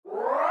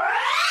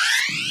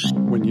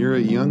you're a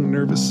young,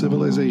 nervous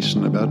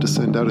civilization about to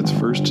send out its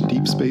first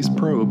deep space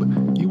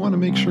probe, you want to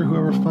make sure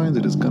whoever finds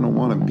it is going to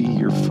want to be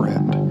your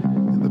friend.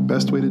 And the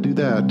best way to do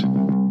that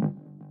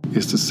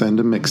is to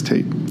send a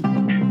mixtape.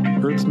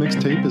 Earth's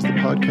Mixtape is the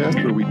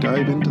podcast where we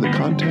dive into the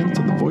contents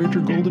of the Voyager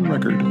Golden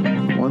Record,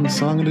 one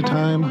song at a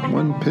time,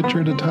 one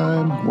picture at a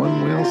time,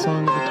 one whale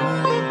song at a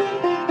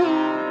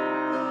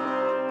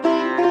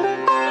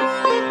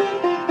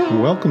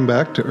time. Welcome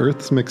back to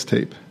Earth's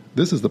Mixtape.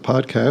 This is the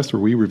podcast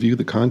where we review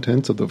the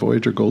contents of the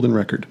Voyager Golden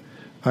Record.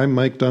 I'm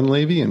Mike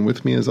Dunleavy, and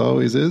with me as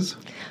always is...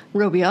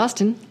 Roby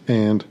Austin.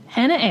 And...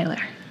 Hannah Ayler.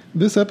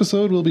 This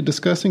episode we'll be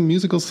discussing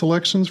musical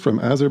selections from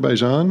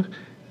Azerbaijan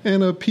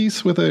and a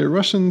piece with a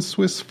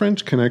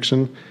Russian-Swiss-French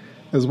connection,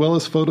 as well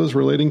as photos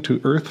relating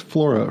to Earth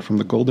flora from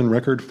the Golden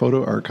Record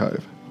Photo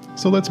Archive.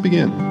 So let's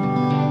begin.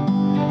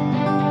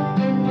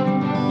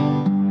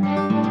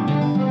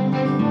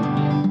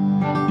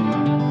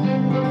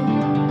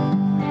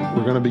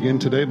 We're going to begin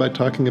today by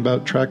talking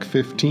about track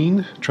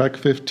 15. Track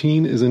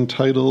 15 is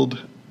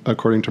entitled,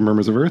 according to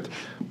Murmurs of Earth,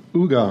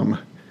 Ugam.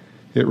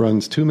 It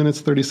runs 2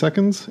 minutes 30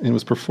 seconds and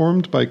was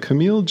performed by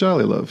Kamil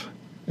Jalilov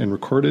and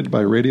recorded by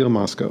Radio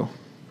Moscow.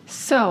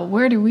 So,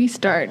 where do we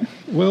start?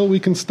 Well, we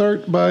can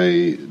start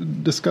by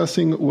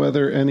discussing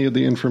whether any of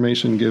the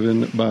information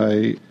given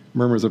by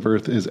Murmurs of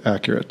Earth is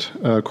accurate.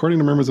 According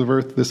to Murmurs of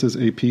Earth, this is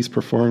a piece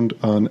performed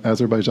on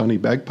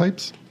Azerbaijani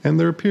bagpipes, and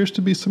there appears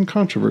to be some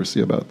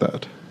controversy about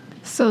that.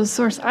 So, the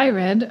source I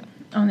read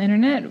on the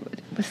internet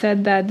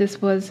said that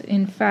this was,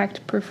 in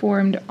fact,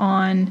 performed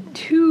on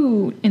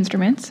two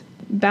instruments.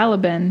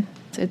 Balaban,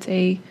 it's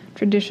a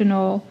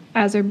traditional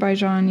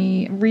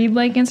Azerbaijani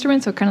reed-like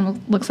instrument, so it kind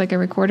of looks like a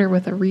recorder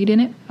with a reed in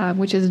it,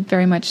 which is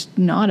very much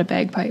not a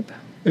bagpipe.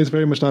 It's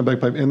very much not a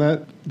bagpipe, and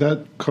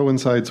that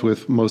coincides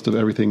with most of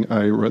everything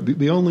I read.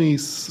 The only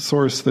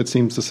source that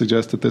seems to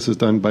suggest that this is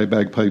done by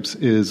bagpipes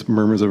is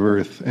Murmurs of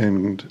Earth,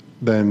 and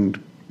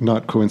then,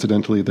 not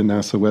coincidentally, the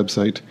NASA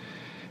website.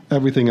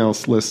 Everything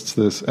else lists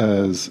this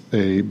as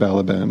a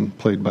balaban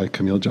played by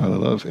Kamil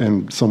Jalilov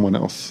and someone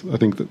else. I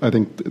think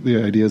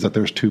the idea is that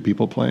there's two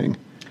people playing.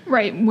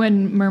 Right,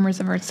 when Murmurs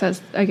of Earth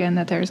says, again,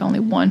 that there's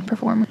only one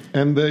performer.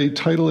 And they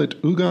title it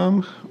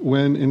Ugam,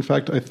 when in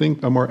fact I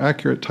think a more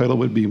accurate title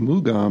would be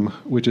Mugam,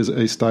 which is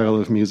a style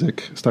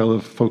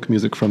of folk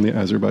music from the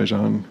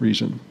Azerbaijan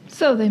region.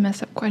 So they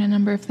messed up quite a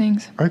number of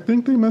things. I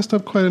think they messed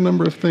up quite a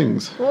number of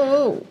things.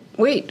 Whoa.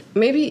 Wait,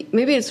 maybe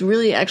it's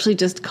really actually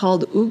just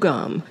called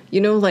Ugam.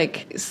 You know,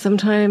 like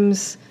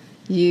sometimes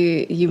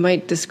you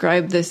might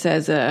describe this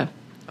as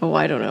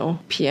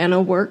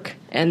piano work,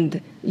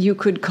 and you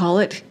could call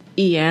it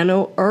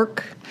Iano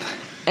Arc,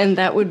 and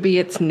that would be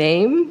its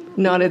name,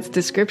 not its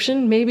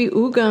description. Maybe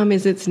Ugam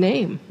is its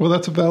name. Well,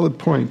 that's a valid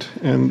point,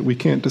 and we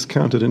can't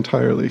discount it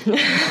entirely.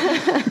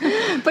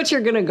 But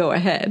you're going to go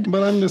ahead.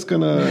 But I'm just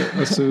going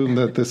to assume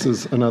that this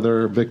is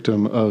another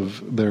victim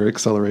of their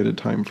accelerated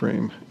time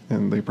frame,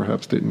 and they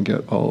perhaps didn't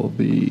get all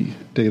the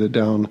data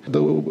down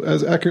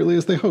as accurately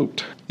as they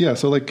hoped. Yeah,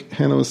 so like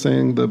Hannah was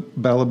saying, the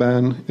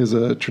balaban is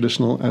a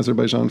traditional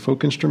Azerbaijan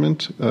folk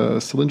instrument,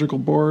 a cylindrical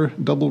bore,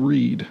 double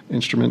reed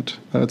instrument.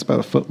 It's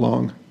about a foot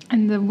long.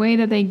 And the way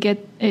that they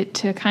get it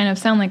to kind of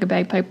sound like a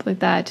bagpipe, like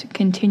that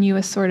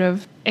continuous sort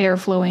of air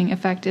flowing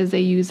effect, is they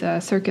use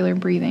circular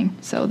breathing.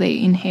 So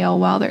they inhale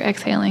while they're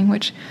exhaling,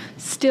 which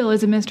still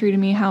is a mystery to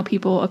me how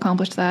people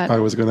accomplish that. I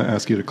was going to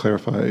ask you to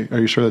clarify. Are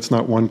you sure that's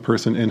not one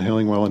person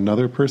inhaling while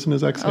another person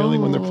is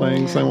exhaling when they're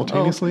playing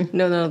simultaneously?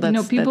 No,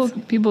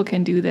 people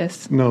can do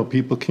this. No,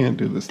 people can't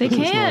do this. They this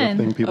can. Is not a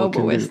thing people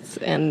Oboists can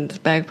do.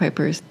 and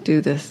bagpipers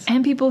do this.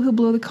 And people who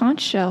blow the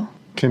conch shell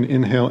can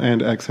inhale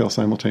and exhale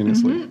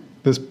simultaneously. Mm-hmm.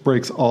 This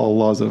breaks all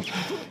laws of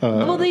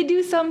well, they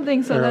do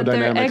something so that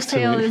their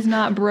exhale is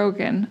not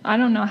broken. I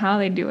don't know how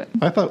they do it.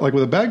 I thought, like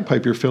with a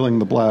bagpipe, you're filling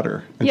the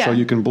bladder, and so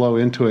you can blow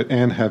into it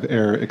and have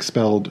air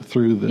expelled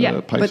through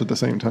the pipes at the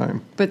same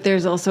time. But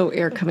there's also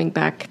air coming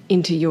back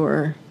into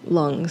your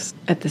lungs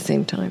at the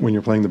same time. When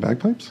you're playing the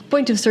bagpipes?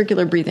 Point of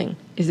circular breathing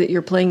is that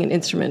you're playing an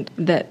instrument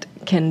that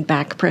can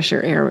back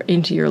pressure air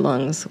into your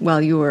lungs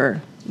while you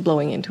are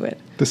blowing into it.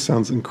 This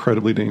sounds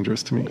incredibly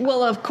dangerous to me.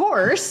 Well, of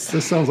course.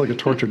 This sounds like a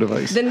torture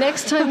device. The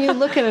next time you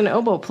look at an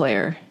oboe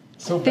player,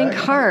 think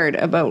hard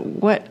about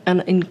what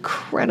an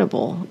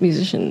incredible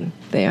musician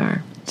they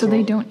are. So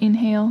they don't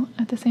inhale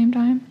at the same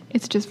time?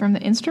 It's just from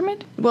the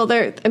instrument? Well,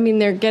 they're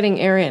getting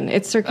air in.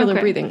 It's circular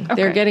breathing. Okay.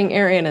 They're getting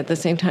air in at the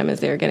same time as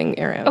they're getting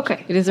air out.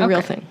 Okay. It is a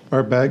real thing.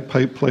 Are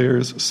bagpipe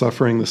players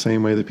suffering the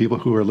same way that people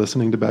who are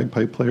listening to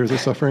bagpipe players are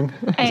suffering?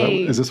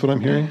 Is this what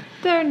I'm hearing?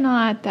 They're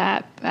not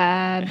that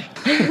bad.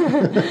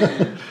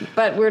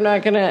 But we're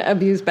not going to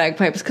abuse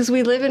bagpipes because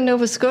we live in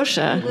Nova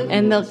Scotia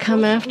and they'll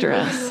come after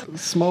us.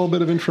 Small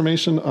bit of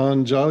information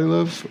on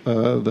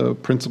Jalilov, the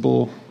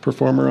principal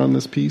performer on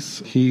this piece.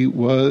 He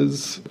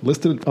was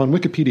listed on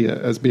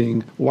Wikipedia as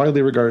being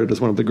widely regarded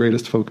as one of the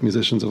greatest folk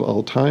musicians of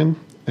all time,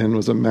 and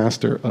was a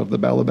master of the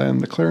balaban,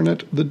 the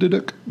clarinet, the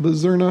duduk, the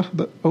zurna,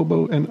 the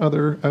oboe, and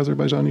other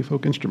Azerbaijani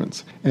folk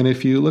instruments. And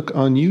if you look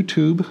on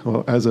YouTube,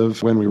 well, as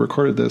of when we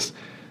recorded this,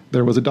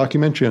 There was a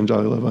documentary on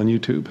Jolly Love on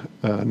YouTube,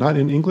 not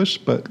in English,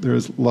 but there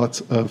is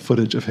lots of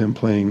footage of him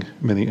playing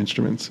many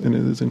instruments, and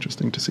it is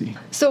interesting to see.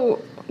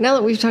 So now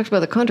that we've talked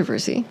about the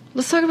controversy,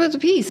 let's talk about the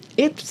piece.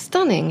 It's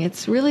stunning.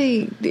 It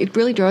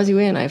really draws you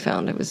in, I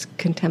found. It was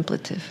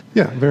contemplative.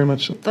 Yeah, very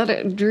much so. I thought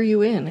it drew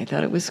you in. I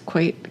thought it was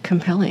quite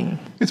compelling.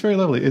 It's very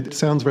lovely. It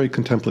sounds very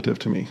contemplative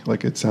to me.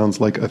 Like it sounds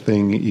like a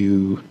thing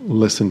you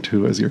listen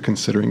to as you're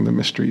considering the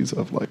mysteries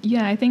of life.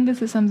 Yeah, I think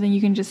this is something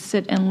you can just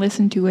sit and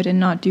listen to it and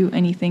not do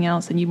anything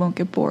else, and you won't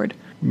get bored.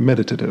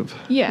 Meditative.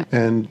 Yeah.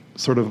 And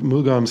sort of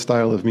Mugam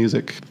style of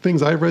music.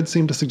 Things I've read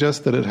seem to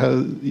suggest that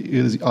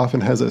it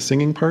often has a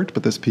singing part,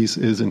 but this piece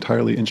is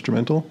entirely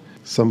instrumental.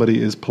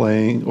 Somebody is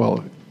playing,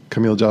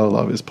 Kamil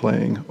Jalilov is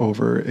playing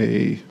over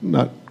a,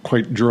 not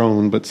quite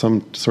drone, but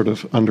some sort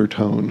of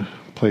undertone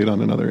played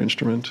on another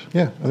instrument.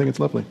 Yeah, I think it's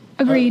lovely.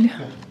 Agreed.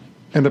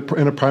 And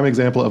a prime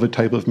example of a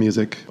type of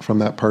music from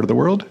that part of the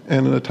world,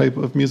 and a type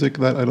of music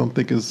that I don't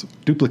think is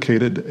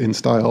duplicated in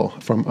style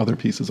from other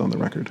pieces on the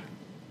record.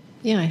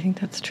 Yeah, I think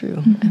that's true.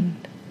 Mm-hmm.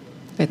 And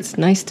it's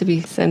nice to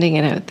be sending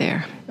it out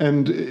there.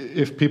 And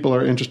if people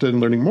are interested in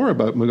learning more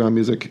about Mugam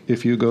music,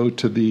 if you go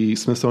to the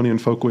Smithsonian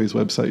Folkways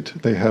website,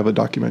 they have a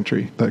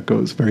documentary that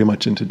goes very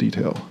much into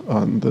detail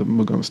on the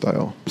Mugam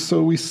style.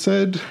 So we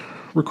said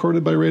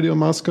recorded by Radio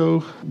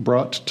Moscow,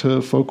 brought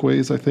to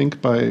Folkways, I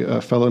think, by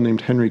a fellow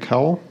named Henry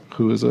Cowell,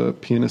 who is a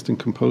pianist and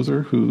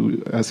composer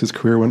who, as his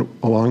career went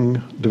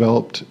along,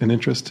 developed an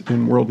interest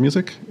in world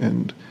music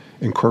and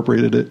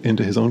incorporated it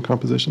into his own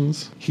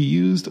compositions. He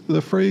used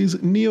the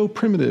phrase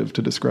neo-primitive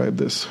to describe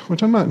this,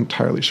 which I'm not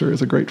entirely sure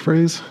is a great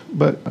phrase,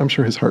 but I'm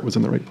sure his heart was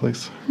in the right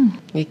place.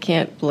 You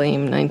can't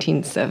blame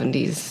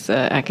 1970s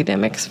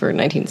academics for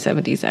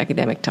 1970s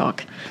academic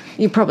talk.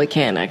 You probably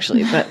can,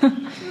 actually, but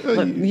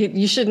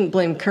you shouldn't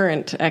blame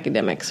current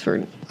academics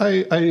for...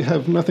 I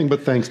have nothing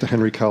but thanks to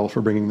Henry Cowell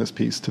for bringing this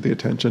piece to the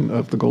attention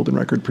of the Golden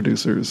Record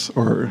producers,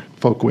 or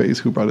Folkways,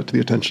 who brought it to the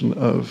attention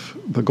of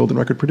the Golden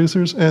Record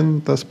producers,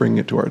 and thus bringing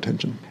it to our attention.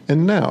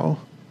 And now,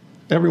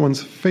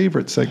 everyone's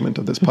favorite segment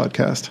of this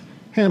podcast.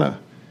 Hannah,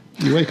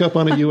 you wake up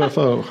on a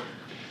UFO.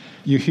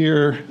 You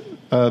hear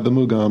the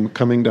Mugam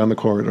coming down the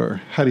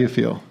corridor. How do you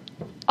feel?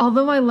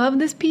 Although I love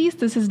this piece,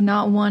 this is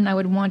not one I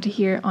would want to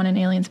hear on an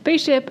alien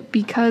spaceship,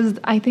 because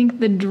I think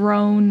the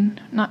drone,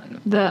 not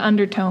the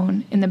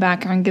undertone in the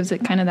background, gives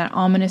it kind of that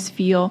ominous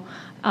feel.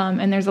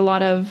 And there's a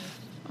lot of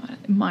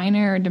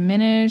minor or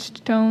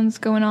diminished tones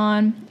going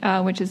on,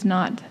 which is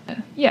not,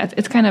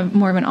 it's kind of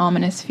more of an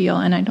ominous feel.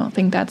 And I don't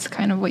think that's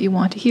kind of what you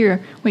want to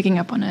hear waking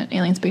up on an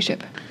alien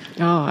spaceship.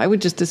 Oh, I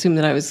would just assume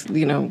that I was,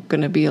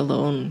 going to be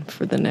alone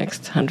for the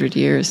next 100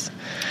 years.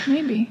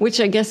 Maybe.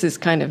 Which I guess is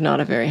kind of not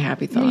a very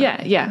happy thought.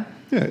 Yeah. Yeah,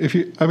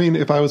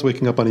 if I was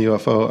waking up on a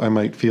UFO, I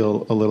might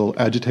feel a little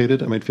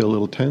agitated. I might feel a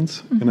little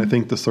tense. Mm-hmm. And I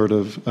think the sort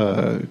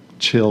of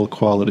chill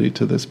quality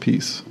to this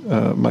piece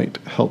might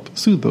help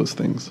soothe those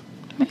things.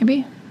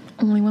 Maybe.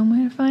 Only one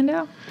way to find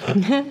out.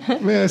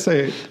 May I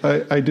say,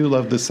 I do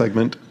love this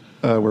segment.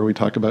 Where we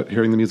talk about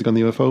hearing the music on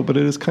the UFO, but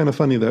it is kind of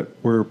funny that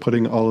we're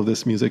putting all of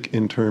this music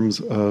in terms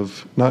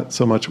of not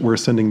so much we're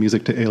sending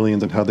music to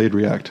aliens and how they'd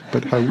react,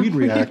 but how we'd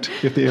react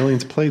if the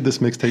aliens played this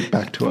mixtape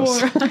back to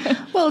us.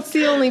 Well, it's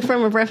the only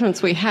frame of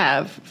reference we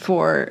have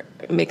for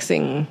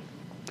mixing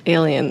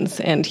aliens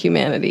and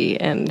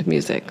humanity and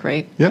music,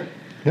 right? Yeah.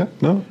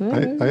 No,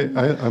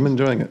 I'm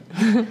enjoying it.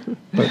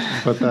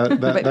 But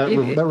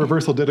that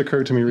reversal did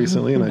occur to me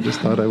recently, and I just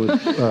thought I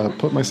would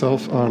put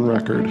myself on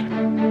record.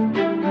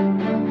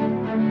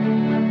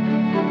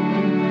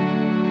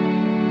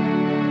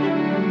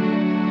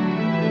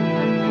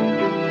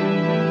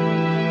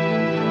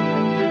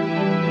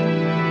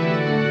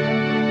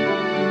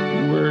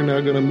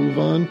 Going to move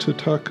on to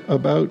talk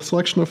about a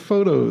selection of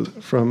photos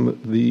from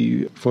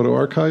the photo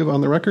archive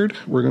on the record.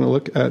 We're going to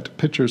look at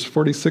pictures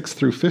 46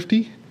 through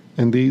 50,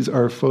 and these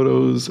are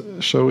photos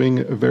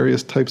showing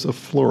various types of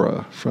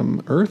flora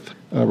from Earth.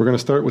 We're going to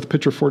start with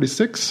picture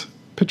 46.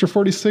 Picture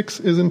 46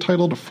 is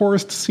entitled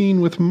Forest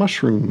Scene with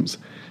Mushrooms,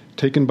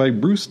 taken by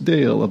Bruce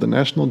Dale of the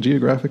National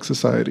Geographic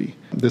Society.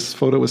 This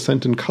photo was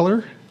sent in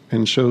color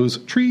and shows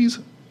trees,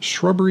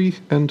 shrubbery,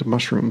 and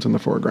mushrooms in the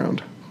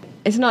foreground.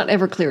 It's not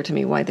ever clear to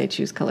me why they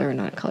choose color or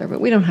not color, but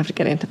we don't have to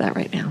get into that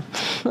right now.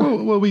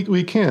 well,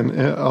 we can.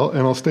 And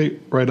I'll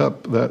state right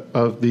up that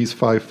of these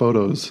 5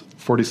 photos,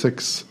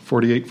 46,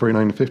 48,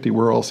 49, and 50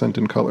 were all sent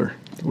in color,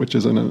 which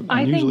is an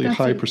unusually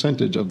high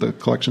percentage of the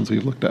collections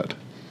we've looked at.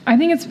 I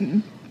think it's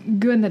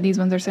good that these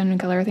ones are sent in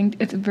color. I think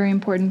it's very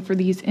important for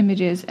these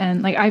images,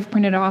 and I've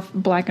printed off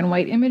black and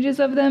white images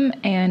of them,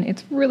 and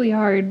it's really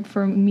hard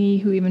for me,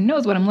 who even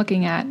knows what I'm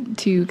looking at,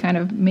 to kind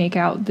of make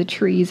out the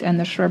trees and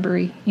the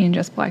shrubbery in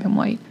just black and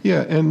white.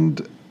 Yeah,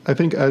 and I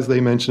think as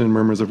they mentioned in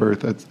Murmurs of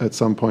Earth at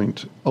some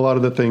point, a lot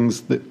of the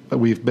things that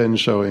we've been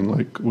showing,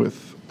 like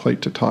with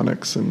plate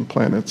tectonics and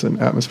planets and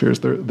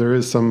atmospheres, there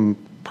is some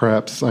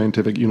perhaps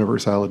scientific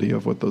universality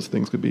of what those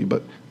things could be,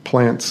 but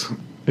plants,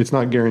 it's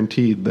not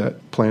guaranteed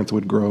that plants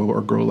would grow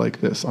or grow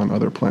like this on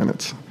other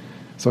planets.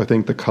 So I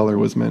think the color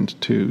was meant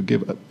to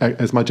give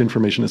as much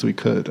information as we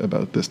could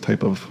about this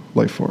type of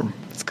life form.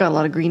 It's got a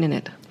lot of green in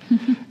it.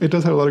 It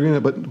does have a lot of green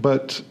in it,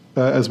 but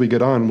as we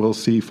get on, we'll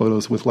see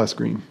photos with less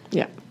green.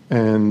 Yeah.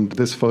 And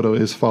this photo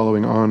is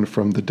following on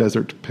from the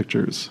desert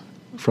pictures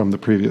from the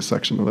previous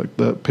section. Like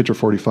the picture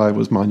 45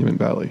 was Monument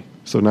Valley.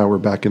 So now we're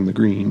back in the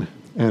green.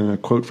 And a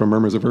quote from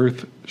Murmurs of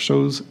Earth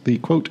shows the,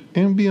 quote,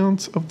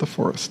 ambience of the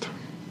forest.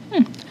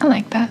 I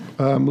like that.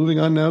 Moving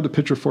on now to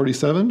picture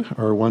 47,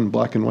 our one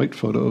black and white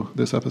photo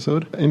this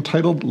episode,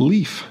 entitled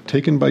Leaf,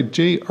 taken by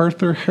J.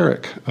 Arthur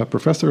Herrick, a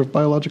professor of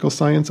biological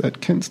science at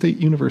Kent State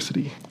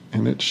University.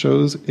 And it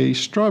shows a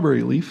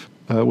strawberry leaf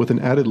with an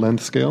added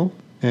length scale.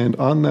 And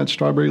on that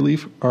strawberry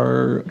leaf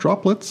are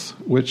droplets,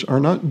 which are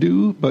not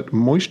dew, but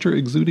moisture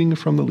exuding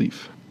from the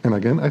leaf. And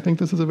again, I think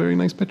this is a very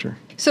nice picture.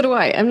 So do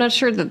I. I'm not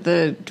sure that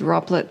the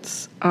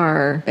droplets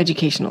are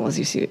educational, if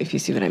you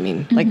see what I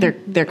mean. Like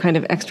they're kind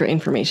of extra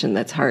information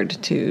that's hard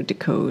to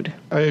decode.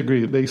 I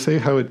agree. They say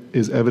how it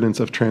is evidence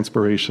of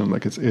transpiration,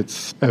 like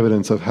it's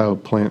evidence of how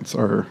plants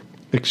are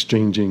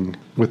exchanging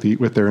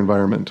with their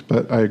environment.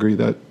 But I agree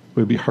that it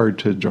would be hard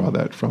to draw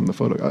that from the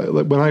photo.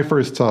 When I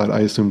first saw it,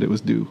 I assumed it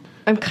was dew.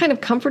 I'm kind of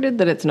comforted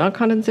that it's not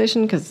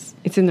condensation because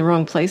it's in the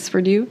wrong place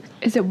for dew.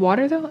 Is it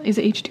water, though? Is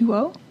it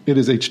H2O? It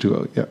is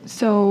H2O, yeah.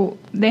 So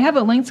they have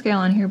a length scale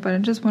on here, but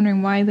I'm just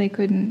wondering why they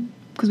couldn't...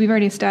 Because we've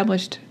already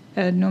established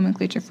a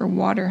nomenclature for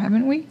water,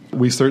 haven't we?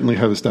 We certainly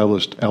have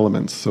established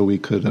elements, so we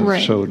could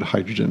have showed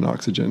hydrogen and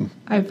oxygen.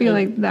 I feel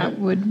like that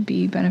would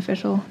be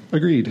beneficial.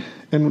 Agreed.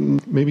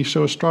 And maybe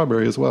show a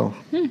strawberry as well.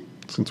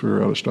 Since we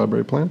were out of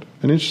strawberry plant.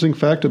 An interesting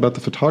fact about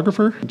the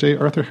photographer, J.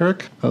 Arthur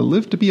Herrick,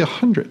 lived to be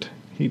 100.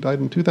 He died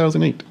in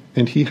 2008.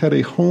 And he had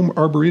a home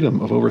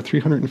arboretum of over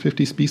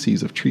 350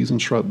 species of trees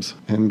and shrubs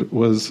and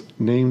was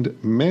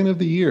named Man of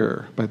the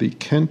Year by the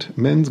Kent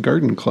Men's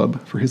Garden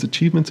Club for his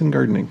achievements in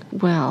gardening.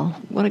 Well,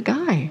 what a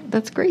guy.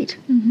 That's great.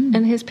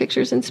 And his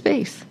pictures in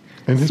space.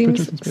 And his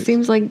pictures in space.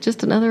 Seems like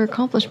just another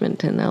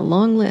accomplishment in a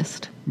long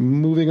list.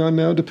 Moving on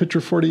now to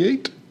picture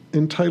 48.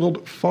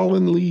 Entitled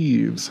Fallen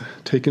Leaves,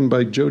 taken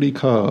by Jody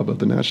Cobb of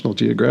the National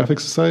Geographic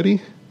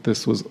Society.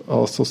 This was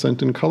also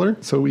sent in color.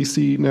 So we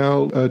see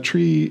now a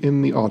tree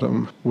in the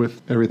autumn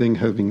with everything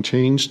having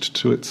changed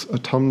to its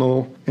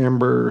autumnal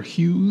amber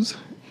hues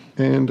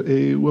and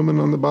a woman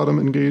on the bottom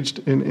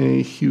engaged in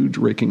a huge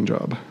raking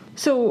job.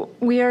 So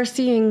we are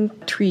seeing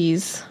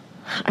trees.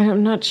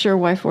 I'm not sure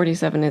why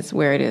 47 is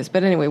where it is,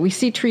 but anyway, we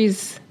see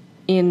trees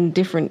in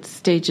different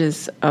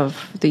stages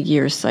of the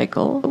year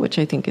cycle, which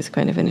I think is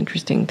kind of an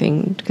interesting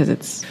thing because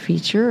it's a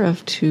feature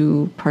of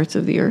two parts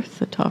of the earth,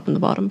 the top and the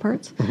bottom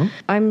parts.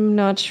 I'm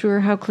not sure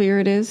how clear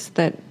it is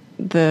that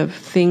the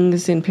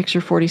things in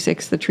picture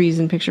 46, the trees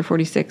in picture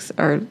 46,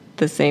 are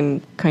the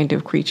same kind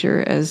of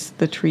creature as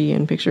the tree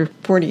in picture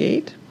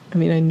 48. I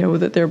mean, I know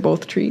that they're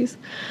both trees,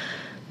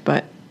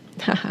 but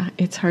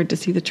it's hard to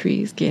see the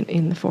trees get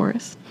in the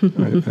forest.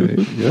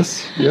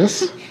 Yes.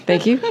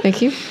 Thank you.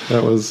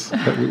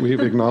 We've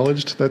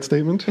acknowledged that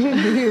statement.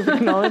 We've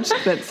acknowledged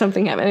that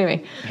something happened.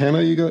 Anyway.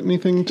 Hannah, you got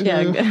anything to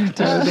add on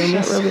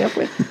this? Rub me up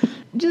with?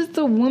 Just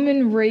the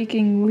woman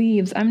raking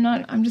leaves.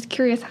 I'm just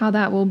curious how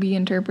that will be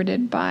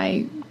interpreted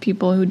by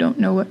people who don't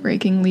know what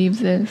raking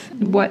leaves is,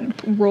 what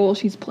role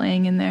she's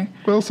playing in there.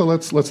 Well, so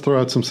let's throw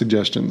out some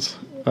suggestions.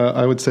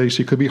 I would say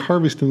she could be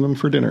harvesting them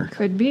for dinner.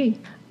 Could be.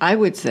 I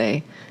would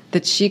say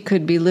that she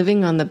could be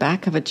living on the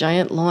back of a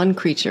giant lawn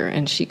creature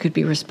and she could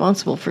be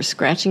responsible for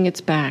scratching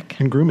its back.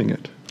 And grooming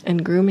it.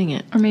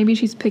 Or maybe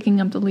she's picking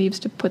up the leaves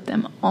to put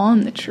them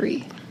on the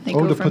tree. They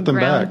go to from put them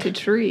ground back to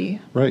tree.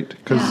 Right,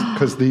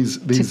 because these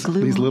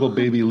little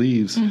baby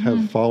leaves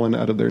have fallen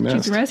out of their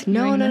nest. She's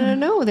rescuing them.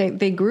 No.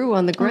 They grew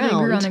on the ground.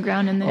 They grew on the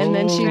ground and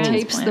then she transplant.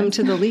 tapes them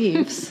to the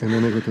leaves. And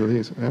then they go to the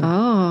leaves. Yeah.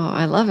 Oh,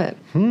 I love it.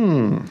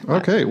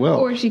 Okay, well.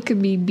 Or she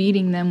could be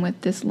beating them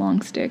with this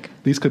long stick.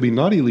 These could be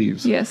naughty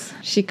leaves. Yes.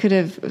 She could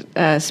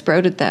have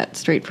sprouted that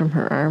straight from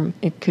her arm.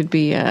 It could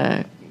be,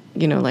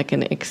 like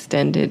an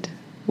extended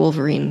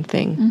Wolverine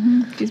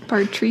thing. She's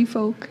part tree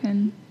folk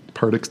and...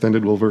 Part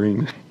extended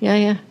Wolverine.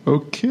 Yeah.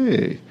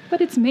 Okay.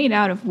 But it's made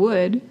out of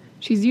wood.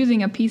 She's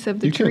using a piece of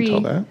the tree. You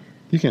can't tell that.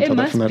 You can't tell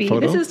that from that photo.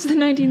 It must be. This is the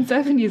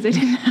 1970s. They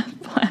didn't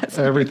have plastic.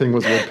 Everything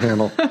was wood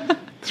panel.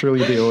 Surely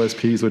the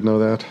OSPs would know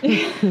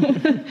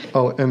that.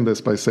 I'll end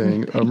this by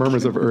saying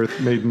Murmurs of Earth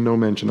made no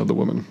mention of the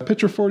woman.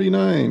 Picture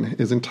 49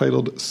 is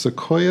entitled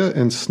Sequoia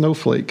and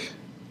Snowflake,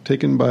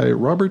 taken by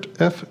Robert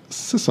F.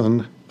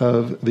 Sisson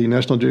of the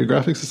National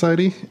Geographic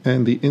Society,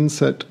 and the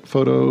inset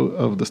photo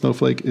of the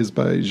snowflake is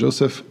by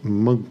Joseph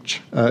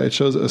Munch. It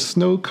shows a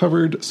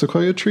snow-covered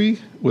sequoia tree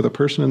with a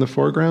person in the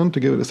foreground to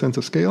give it a sense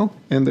of scale,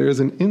 and there is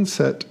an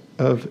inset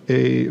of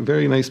a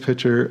very nice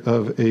picture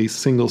of a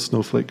single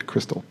snowflake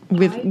crystal.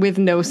 With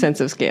no sense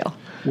of scale.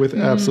 With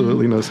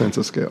absolutely no sense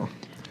of scale.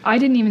 I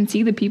didn't even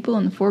see the people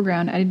in the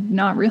foreground. I did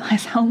not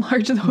realize how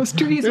large those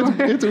trees were.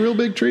 It's a real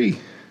big tree.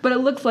 But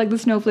it looks like the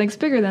snowflake's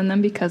bigger than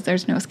them because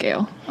there's no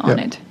scale on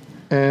it.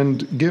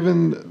 And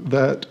given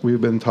that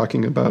we've been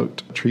talking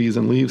about trees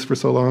and leaves for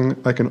so long,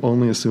 I can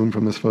only assume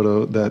from this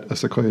photo that a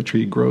sequoia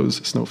tree grows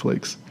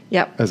snowflakes.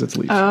 Yep. as its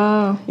leaf.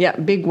 Oh. Yeah,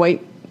 big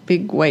white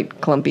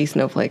clumpy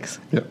snowflakes.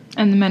 Yep.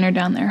 And the men are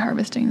down there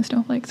harvesting the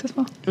snowflakes as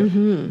well.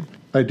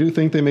 I do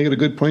think they made a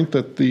good point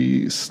that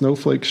the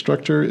snowflake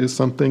structure is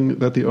something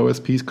that the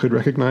OSPs could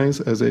recognize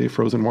as a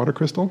frozen water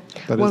crystal.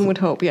 One would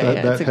hope,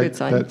 it's a good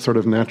sign. That sort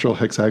of natural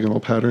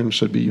hexagonal pattern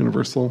should be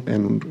universal,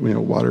 and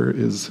water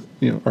is,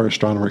 our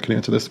astronomer can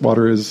answer this.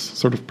 Water is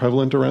sort of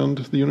prevalent around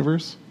the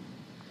universe.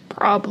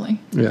 Probably.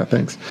 Yeah,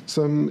 thanks.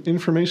 Some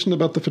information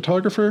about the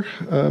photographer,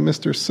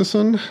 Mr.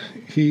 Sisson.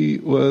 He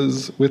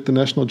was with the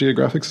National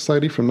Geographic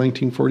Society from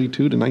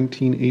 1942 to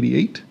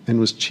 1988 and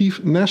was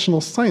chief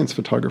national science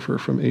photographer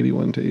from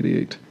 81 to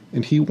 88.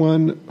 And he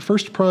won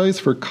first prize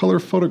for color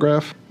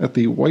photograph at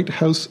the White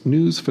House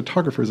News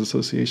Photographers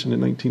Association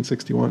in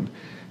 1961.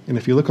 And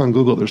if you look on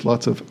Google, there's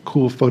lots of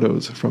cool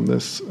photos from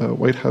this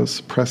White House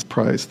Press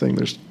Prize thing.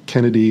 There's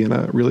Kennedy in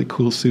a really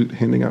cool suit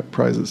handing out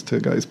prizes to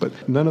guys. But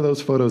none of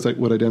those photos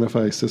would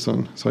identify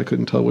Sisson, so I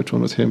couldn't tell which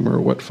one was him or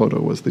what photo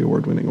was the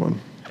award-winning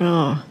one.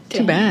 Oh,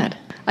 too bad.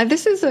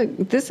 This is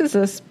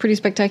a pretty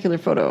spectacular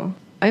photo.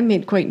 I'm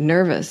made quite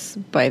nervous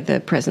by the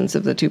presence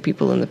of the two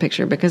people in the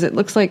picture because it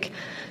looks like,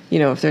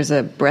 if there's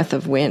a breath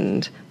of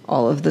wind,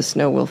 all of the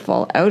snow will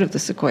fall out of the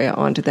sequoia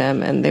onto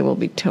them and they will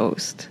be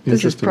toast.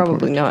 This is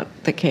probably not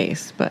the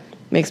case, but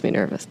makes me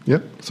nervous.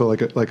 Yep. So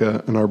like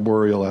an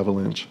arboreal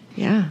avalanche.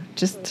 Yeah,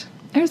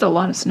 There's a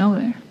lot of snow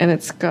there. And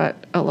it's got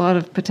a lot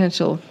of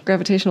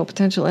gravitational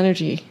potential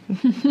energy.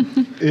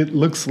 It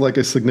looks like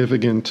a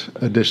significant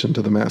addition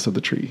to the mass of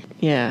the tree.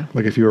 Yeah.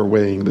 Like if you were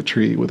weighing the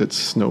tree with its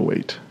snow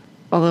weight.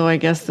 Although I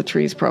guess the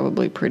tree's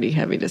probably pretty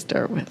heavy to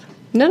start with.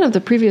 None of the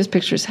previous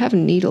pictures have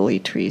needly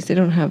trees. They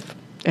don't have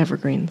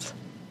evergreens.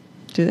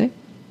 Do they?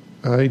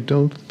 I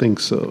don't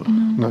think so.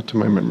 Not to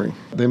my memory.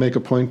 They make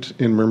a point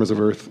in Murmurs of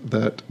Earth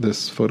that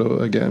this photo,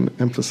 again,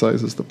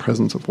 emphasizes the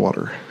presence of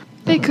water.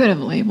 They could have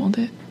labeled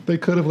it. They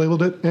could have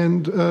labeled it,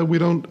 and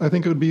I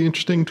think it would be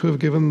interesting to have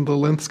given the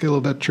length scale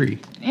of that tree.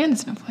 And a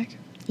snowflake.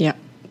 Yeah.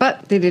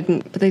 But they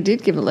didn't. But they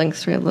did give a length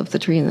scale of the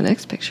tree in the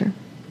next picture.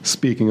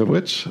 Speaking of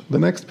which, the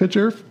next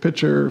picture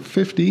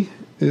 50,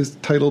 is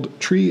titled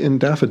Tree and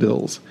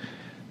Daffodils.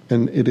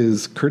 And it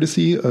is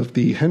courtesy of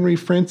the Henry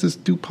Francis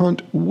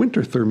DuPont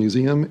Winterthur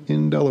Museum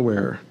in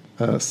Delaware.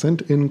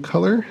 Sent in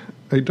color.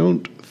 I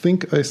don't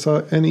think I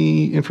saw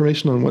any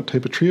information on what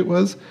type of tree it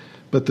was,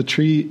 but the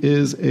tree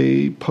is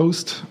a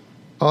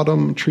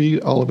post-autumn tree.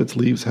 All of its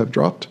leaves have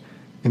dropped,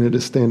 and it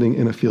is standing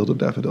in a field of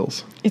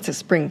daffodils. It's a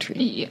spring tree.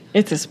 Yeah.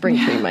 It's a spring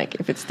tree, Mike.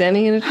 If it's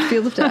standing in a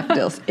field of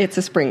daffodils, it's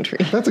a spring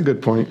tree. That's a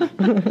good point.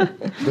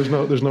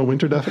 There's no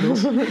winter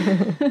daffodils.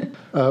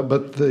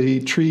 But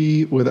the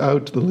tree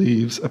without the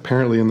leaves,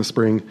 apparently in the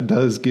spring,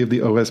 does give the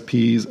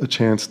OSPs a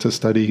chance to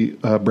study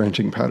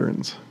branching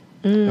patterns,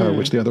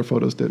 which the other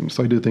photos didn't.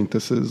 So I do think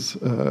this is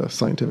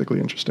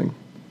scientifically interesting,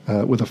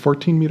 with a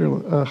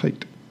 14-meter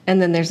height.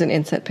 And then there's an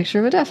inset picture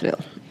of a daffodil.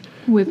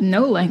 With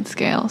no length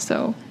scale,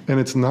 so... And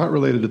it's not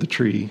related to the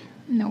tree.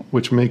 No.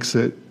 Which makes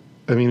it...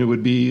 it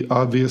would be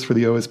obvious for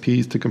the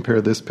OSPs to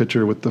compare this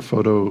picture with the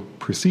photo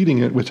preceding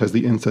it, which has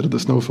the inset of the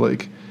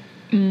snowflake.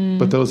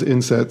 But those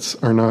insets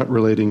are not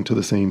relating to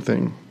the same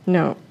thing.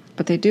 No,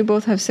 but they do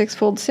both have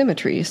six-fold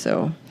symmetry,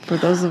 so for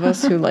those of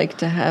us who like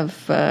to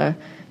have,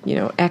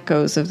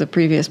 echoes of the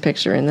previous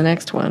picture in the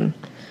next one...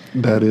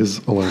 That is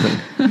alarming.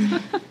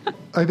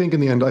 I think in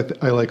the end,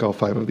 I like all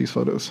 5 of these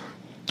photos.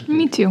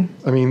 Me too.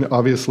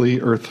 Obviously,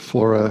 Earth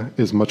flora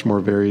is much more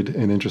varied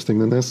and interesting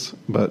than this,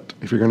 but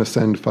if you're going to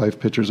send 5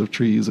 pictures of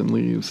trees and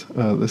leaves,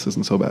 this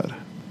isn't so bad.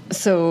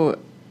 So,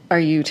 are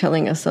you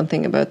telling us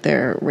something about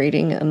their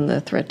rating on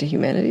the threat to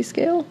humanity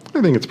scale?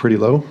 I think it's pretty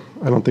low.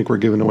 I don't think we're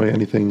giving away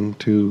anything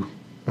too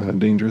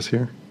dangerous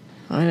here.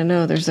 I don't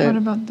know. What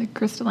about the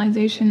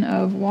crystallization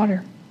of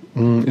water?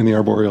 In the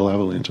arboreal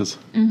avalanches,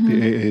 the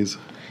AAs.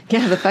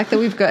 Yeah, the fact that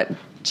we've got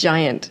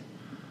giant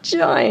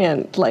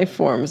life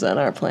forms on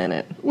our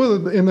planet.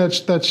 Well, and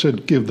that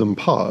should give them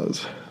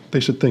pause. They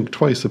should think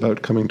twice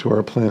about coming to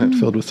our planet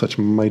filled with such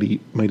mighty,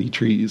 mighty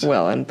trees.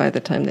 Well, and by the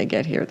time they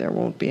get here, there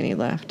won't be any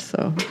left,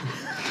 so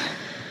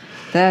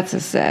that's a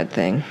sad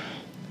thing.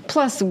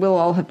 Plus, we'll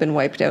all have been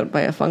wiped out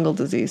by a fungal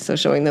disease, so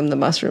showing them the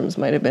mushrooms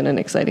might have been an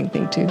exciting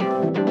thing, too.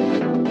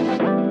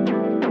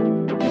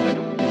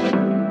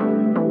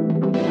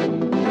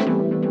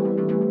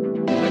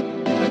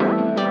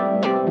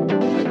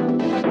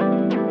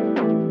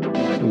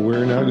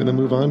 We're now going to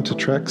move on to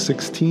track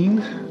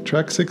 16.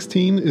 Track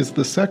 16 is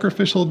the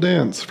Sacrificial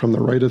Dance from the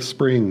Rite of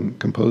Spring,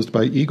 composed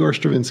by Igor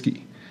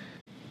Stravinsky.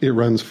 It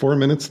runs 4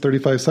 minutes,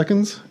 35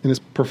 seconds, and is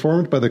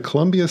performed by the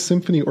Columbia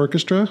Symphony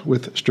Orchestra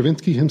with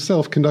Stravinsky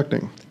himself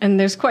conducting. And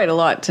there's quite a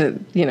lot to,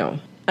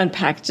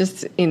 unpack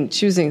just in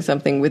choosing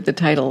something with the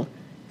title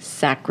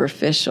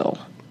Sacrificial.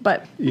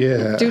 But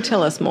do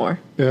tell us more.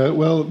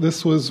 Well,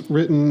 this was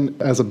written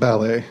as a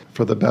ballet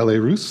for the Ballet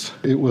Russe.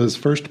 It was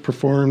first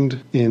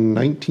performed in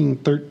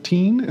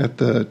 1913 at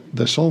the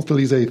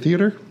Champs-Élysées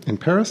Theatre in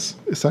Paris.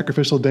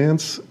 Sacrificial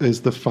Dance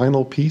is the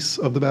final piece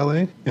of the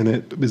ballet, and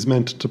it is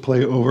meant to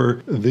play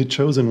over the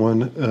chosen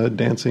one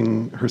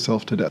dancing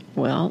herself to death.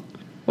 Well,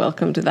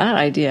 Welcome to that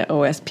idea,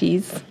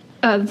 OSPs.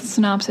 The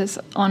synopsis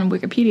on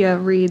Wikipedia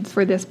reads,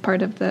 for this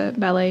part of the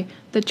ballet,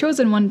 the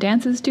chosen one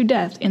dances to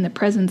death in the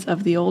presence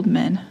of the old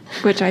men,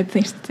 which I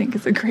think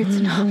is a great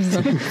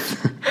synopsis.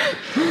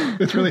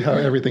 It's really how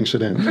everything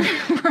should end.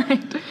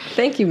 Right.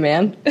 Thank you,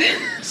 man.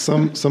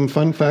 Some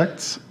fun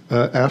facts.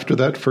 After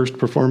that first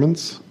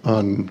performance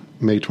on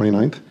May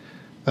 29th,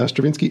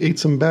 Stravinsky ate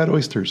some bad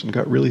oysters and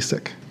got really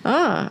sick.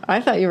 I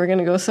thought you were going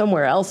to go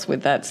somewhere else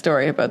with that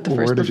story about the first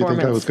Where did you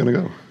performance. think I was going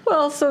to go?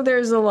 Well, so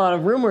there's a lot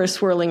of rumors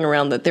swirling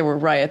around that there were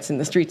riots in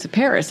the streets of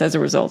Paris as a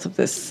result of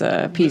this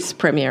piece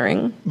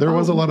premiering. There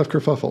was a lot of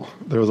kerfuffle.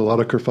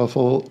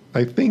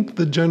 I think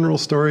the general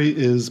story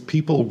is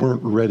people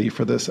weren't ready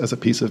for this as a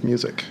piece of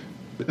music.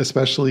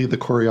 Especially the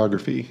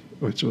choreography,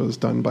 which was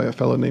done by a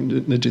fellow named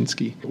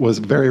Nijinsky, was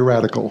very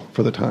radical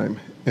for the time,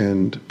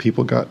 and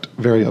people got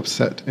very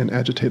upset and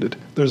agitated.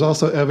 There's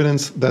also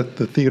evidence that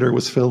the theater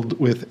was filled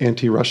with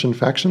anti-Russian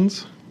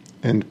factions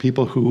and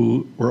people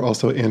who were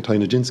also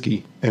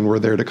anti-Nijinsky and were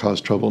there to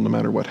cause trouble no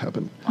matter what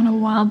happened. On a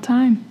wild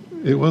time.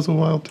 It was a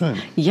wild time.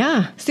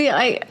 Yeah. See,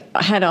 I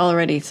had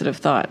already sort of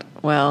thought,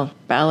 well,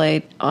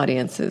 ballet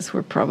audiences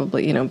were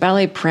probably,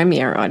 ballet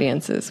premiere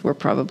audiences were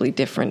probably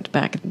different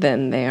back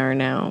then they are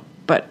now.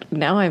 But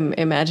now I'm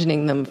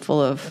imagining them full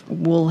of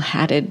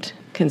wool-hatted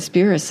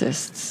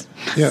conspiracists.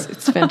 Yeah.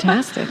 It's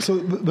fantastic. So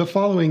the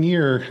following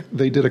year,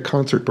 they did a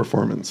concert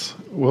performance.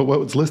 Well, what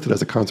was listed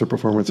as a concert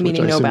performance, Meaning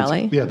which I no assume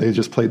ballet? Yeah, they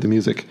just played the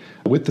music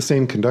with the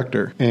same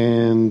conductor.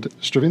 And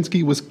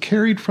Stravinsky was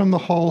carried from the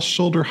hall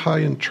shoulder high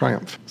in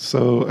triumph.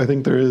 So I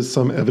think there is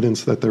some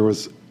evidence that there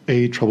was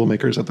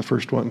troublemakers at the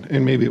first one,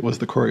 and maybe it was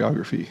the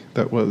choreography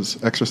that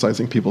was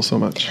exercising people so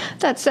much.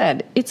 That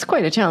said, it's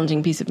quite a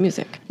challenging piece of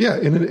music. Yeah,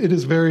 and it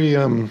is very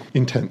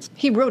intense.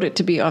 He wrote it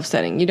to be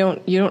offsetting. You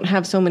don't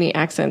have so many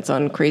accents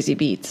on crazy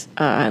beats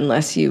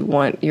unless you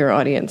want your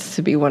audience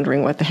to be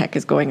wondering what the heck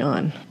is going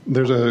on.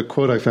 There's a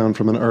quote I found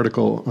from an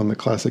article on the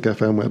Classic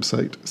FM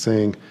website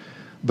saying,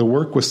 "The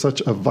work was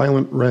such a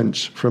violent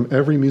wrench from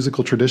every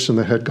musical tradition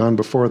that had gone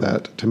before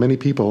that. To many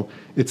people,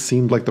 it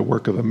seemed like the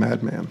work of a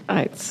madman."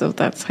 So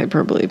that's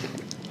hyperbole.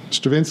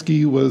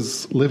 Stravinsky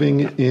was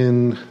living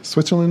in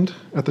Switzerland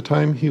at the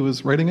time he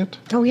was writing it.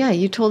 Oh, yeah,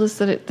 you told us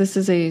that this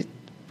is a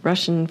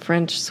Russian,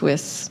 French,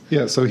 Swiss.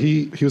 Yeah, so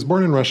he was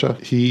born in Russia.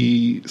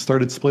 He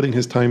started splitting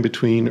his time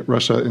between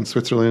Russia and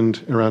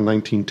Switzerland around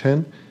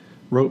 1910.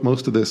 Wrote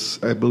most of this,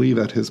 I believe,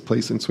 at his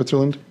place in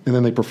Switzerland, and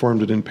then they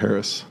performed it in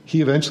Paris.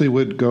 He eventually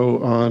would go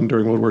on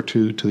during World War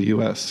II to the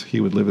U.S. He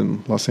would live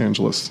in Los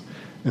Angeles.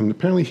 And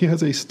apparently he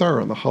has a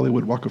star on the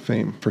Hollywood Walk of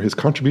Fame for his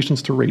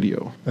contributions to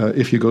radio.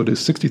 If you go to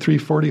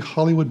 6340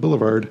 Hollywood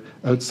Boulevard,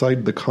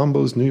 outside the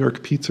Combo's New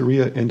York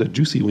Pizzeria and a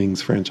Juicy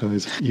Wings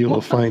franchise, you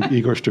will find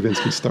Igor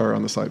Stravinsky's star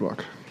on the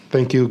sidewalk.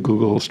 Thank you,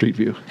 Google Street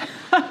View.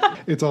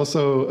 It's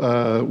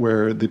also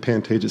where the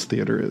Pantages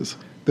Theater is.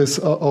 This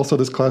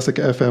Classic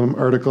FM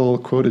article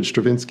quoted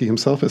Stravinsky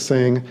himself as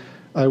saying,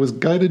 "I was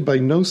guided by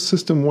no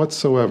system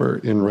whatsoever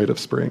in Rite of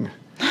Spring."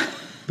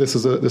 This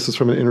is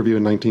from an interview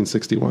in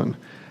 1961.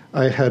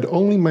 "I had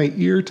only my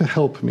ear to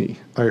help me.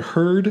 I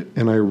heard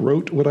and I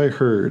wrote what I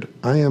heard.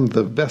 I am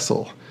the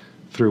vessel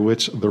through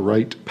which the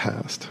rite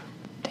passed."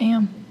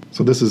 Damn.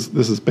 So this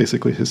is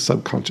basically his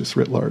subconscious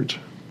writ large.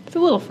 It's a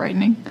little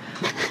frightening.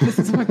 This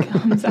is what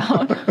comes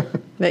out.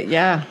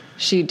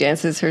 She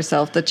dances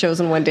herself, the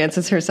chosen one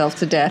dances herself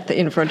to death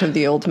in front of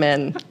the old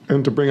men.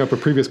 And to bring up a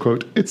previous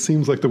quote, "It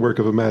seems like the work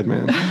of a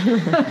madman."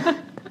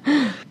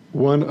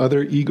 One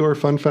other Igor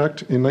fun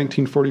fact, in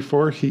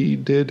 1944, he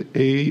did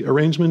a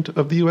arrangement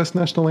of the U.S.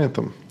 national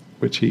anthem,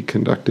 which he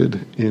conducted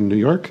in New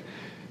York,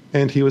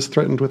 and he was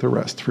threatened with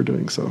arrest for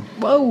doing so.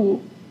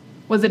 Whoa.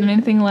 Was it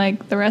anything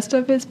like the rest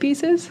of his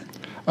pieces?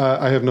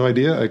 I have no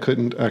idea. I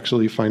couldn't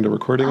actually find a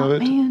recording of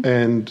it. Man.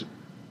 And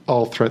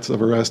all threats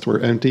of arrest were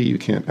empty. You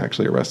can't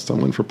actually arrest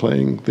someone for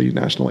playing the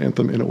national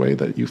anthem in a way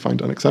that you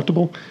find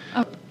unacceptable.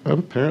 Oh.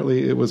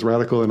 Apparently, it was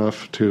radical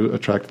enough to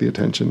attract the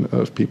attention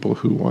of people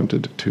who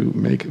wanted to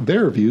make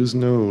their views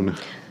known.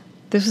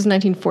 This was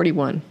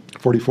 1941.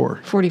 44.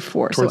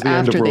 44, so Towards the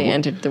end of after World they War.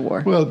 ended the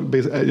war. Well,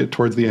 basically,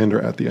 towards the end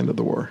or at the end of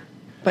the war.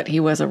 But he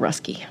was a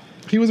Rusky.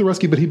 He was a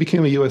Rusky, but he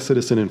became a U.S.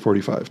 citizen in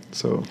 45.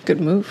 So Good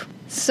move.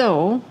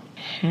 So,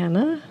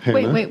 Hannah?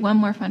 Wait, one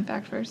more fun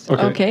fact first.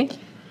 Okay.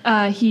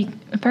 He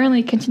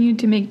apparently continued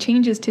to make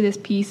changes to this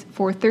piece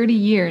for 30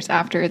 years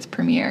after its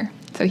premiere.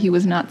 So he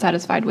was not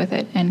satisfied with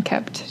it and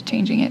kept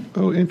changing it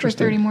Oh, for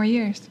interesting. 30 more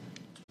years.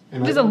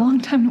 And Which is a long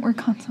time to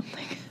work on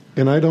something.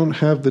 And I don't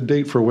have the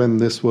date for when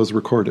this was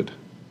recorded.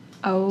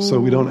 Oh. So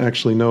we don't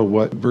actually know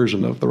what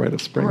version of The Rite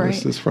of Spring this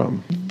Right. is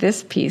from.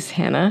 This piece,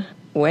 Hannah,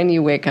 when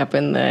you wake up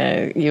in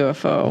the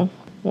UFO,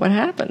 what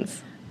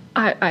happens?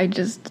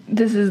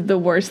 This is the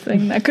worst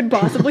thing that could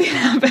possibly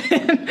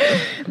happen.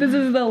 This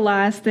is the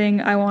last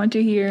thing I want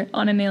to hear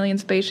on an alien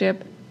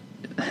spaceship.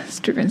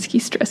 Stravinsky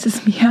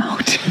stresses me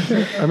out.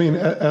 I mean,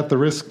 at the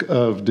risk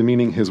of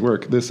demeaning his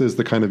work, this is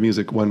the kind of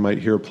music one might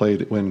hear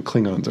played when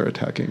Klingons are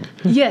attacking.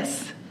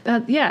 Yes.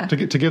 Yeah. To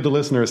give the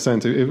listener a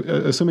sense,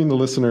 assuming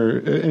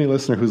any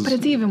listener who's... But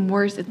it's even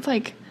worse. It's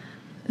like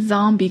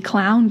zombie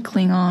clown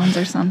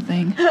Klingons or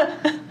something.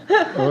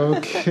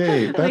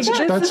 Okay,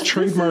 that's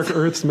trademark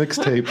Earth's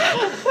mixtape.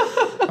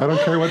 I don't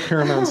care what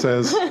Paramount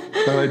says.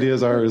 That idea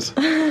is ours.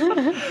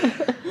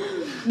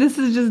 This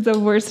is just the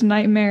worst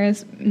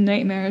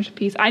nightmarish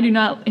piece. I do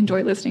not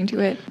enjoy listening to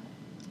it.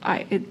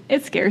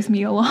 It scares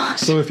me a lot.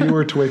 So if you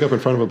were to wake up in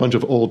front of a bunch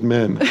of old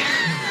men,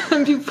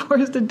 I'd be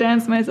forced to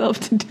dance myself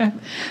to death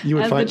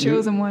as the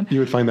chosen one. You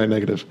would find that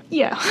negative.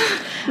 Yeah.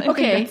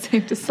 Okay, that's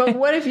safe to say. but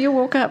what if you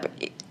woke up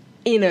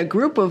in a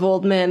group of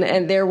old men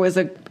and there was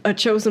a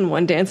chosen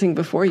one dancing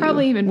before you?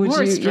 Probably even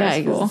more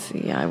stressful.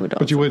 Yeah, I would.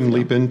 But you wouldn't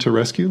leap in to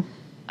rescue?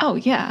 Oh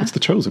yeah. It's the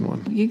chosen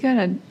one. You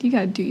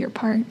gotta do your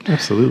part.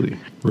 Absolutely.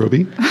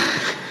 Roby,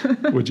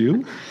 would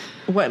you?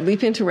 What,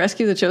 leap in to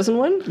rescue the chosen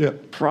one? Yeah.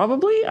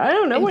 Probably. I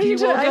don't know. What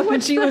If are you woke up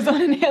when she was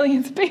on an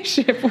alien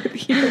spaceship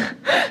with you.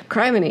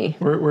 Criminy.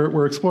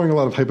 We're exploring a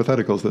lot of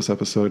hypotheticals this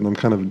episode, and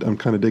I'm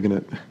kind of digging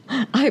it.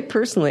 I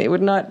personally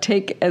would not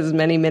take as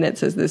many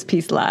minutes as this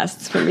piece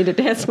lasts for me to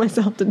dance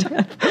myself to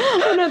death.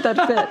 I'm not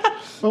that fit.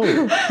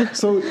 Oh,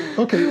 so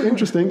okay,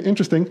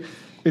 interesting.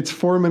 It's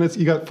 4 minutes.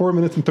 You got 4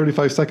 minutes and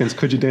 35 seconds.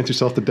 Could you dance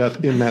yourself to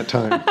death in that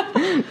time?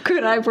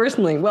 Could I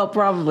personally? Well,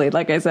 probably.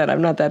 Like I said,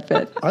 I'm not that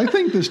fit. I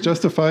think this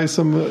justifies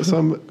some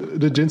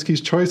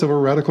Dajinski's choice of a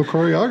radical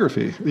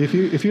choreography.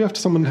 If you have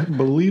someone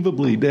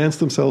believably dance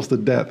themselves to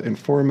death in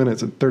 4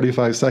 minutes and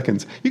 35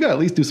 seconds, you got to at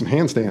least do some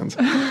handstands.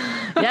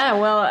 Yeah,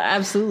 well,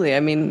 absolutely.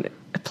 I mean,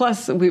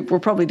 plus we're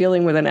probably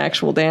dealing with an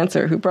actual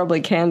dancer who probably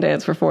can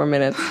dance for 4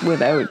 minutes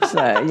without,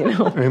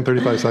 And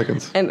 35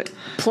 seconds. And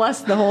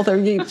plus the whole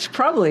thing,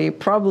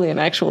 probably an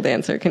actual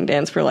dancer can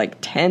dance for like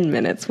 10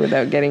 minutes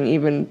without getting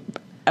even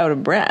out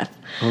of breath.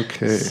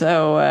 Okay.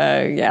 So,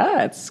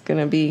 yeah, it's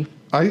going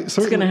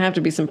to have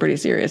to be some pretty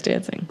serious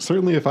dancing.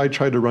 Certainly, if I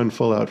tried to run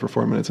full out for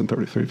 4 minutes and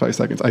 35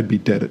 seconds, I'd be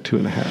dead at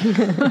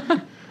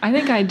 2.5. I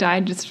think I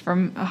died just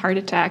from a heart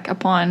attack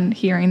upon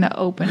hearing the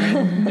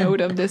opening note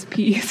of this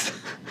piece,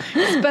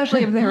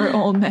 especially if there were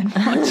old men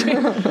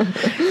watching.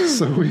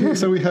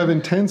 So we have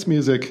intense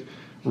music,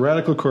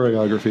 radical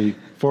choreography,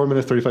 4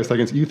 minutes, 35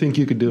 seconds. You think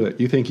you could do it?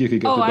 You think you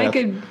could get to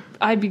death?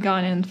 I'd be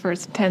gone in the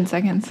first 10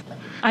 seconds.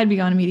 I'd be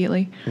gone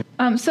immediately.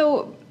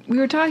 So we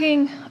were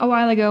talking a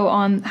while ago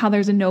on how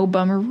there's a no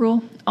bummer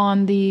rule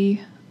on the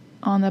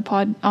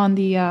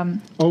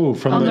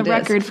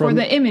record for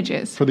the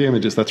images. For the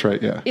images, that's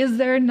right, yeah. Is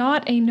there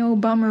not a no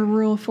bummer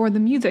rule for the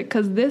music?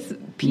 Because this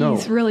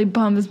piece really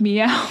bums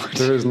me out.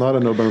 There is not a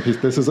no bummer piece.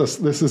 This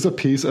is a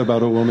piece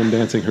about a woman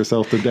dancing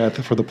herself to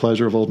death for the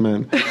pleasure of old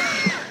men.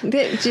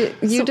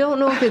 You don't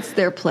know if it's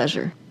their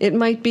pleasure. It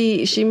might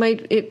be.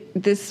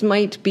 This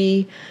might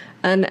be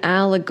an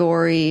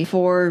allegory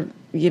for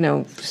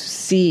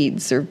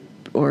seeds or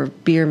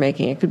beer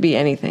making. It could be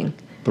anything.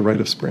 The rite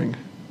of spring.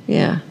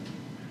 Yeah.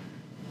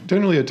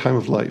 Generally a time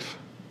of life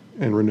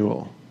and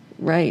renewal.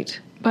 Right.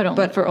 But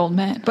only for old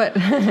men. But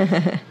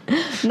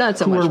not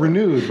so much. Who are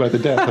renewed by the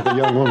death of a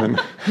young woman.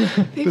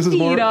 This is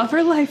feed off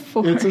her life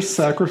force. It's a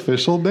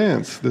sacrificial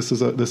dance. This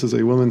is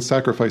a woman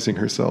sacrificing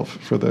herself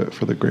for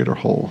the greater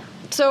whole.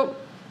 So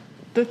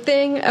the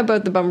thing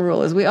about the bummer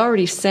rule is we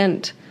already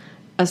sent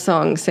a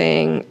song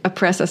saying,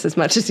 oppress us as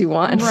much as you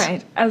want.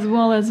 Right. As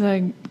well as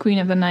a Queen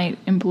of the Night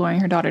imploring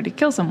her daughter to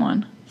kill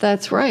someone.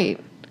 That's right.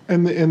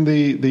 And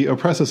the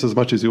oppress us as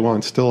much as you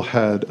want still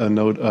had a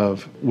note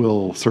of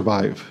we'll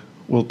survive.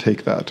 We'll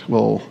take that.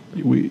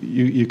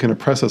 You can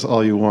oppress us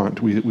all you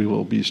want. We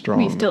will be strong.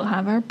 We still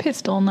have our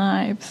pistol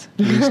knives.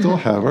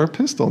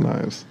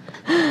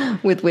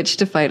 With which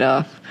to fight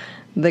off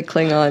the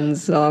Klingon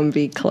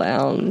zombie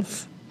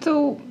clowns.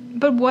 So,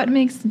 but what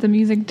makes the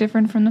music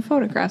different from the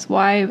photographs?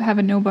 Why have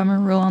a no bummer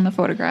rule on the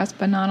photographs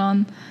but not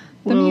on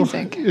the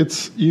music?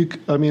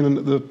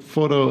 The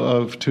photo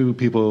of two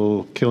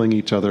people killing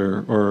each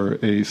other or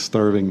a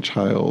starving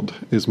child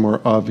is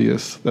more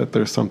obvious that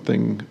there's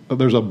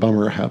a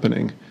bummer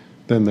happening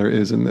than there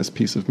is in this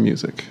piece of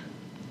music.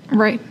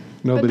 Right.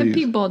 But the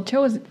people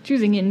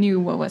choosing it knew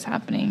what was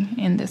happening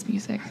in this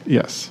music.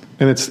 Yes.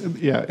 And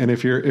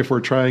if we're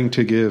trying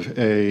to give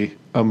a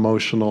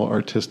emotional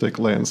artistic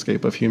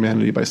landscape of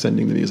humanity by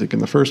sending the music in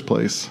the first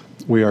place,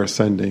 we are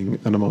sending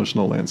an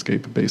emotional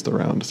landscape based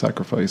around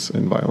sacrifice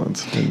and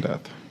violence and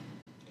death.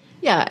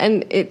 Yeah,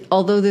 and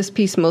although this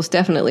piece most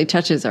definitely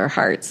touches our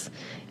hearts,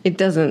 it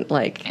doesn't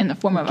in the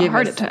form of a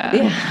heart attack.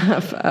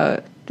 Yeah,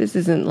 this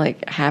isn't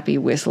like happy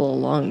whistle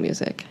along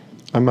music.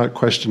 I'm not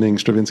questioning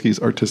Stravinsky's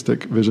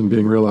artistic vision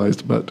being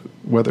realized, but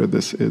whether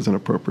this is an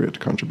appropriate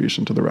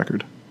contribution to the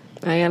record.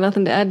 I got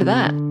nothing to add to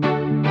that.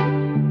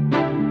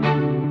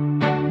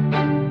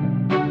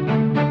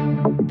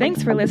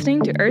 Thanks for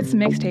listening to Earth's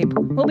Mixtape.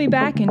 We'll be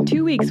back in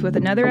 2 weeks with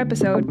another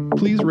episode.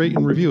 Please rate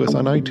and review us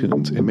on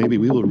iTunes, and maybe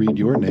we will read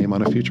your name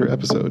on a future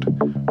episode.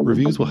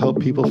 Reviews will help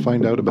people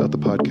find out about the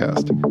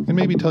podcast, and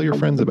maybe tell your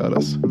friends about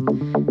us.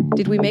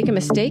 Did we make a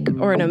mistake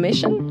or an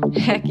omission?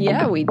 Heck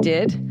yeah, we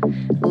did.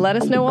 Let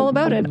us know all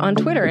about it on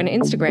Twitter and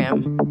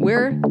Instagram.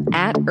 We're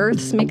at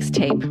Earth's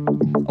Mixtape.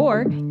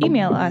 Or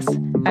email us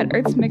at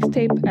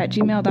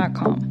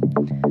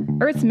earthsmixtape@gmail.com.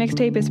 Earth's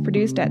Mixtape is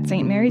produced at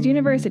St. Mary's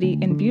University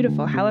in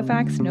beautiful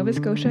Halifax, Nova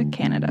Scotia,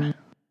 Canada.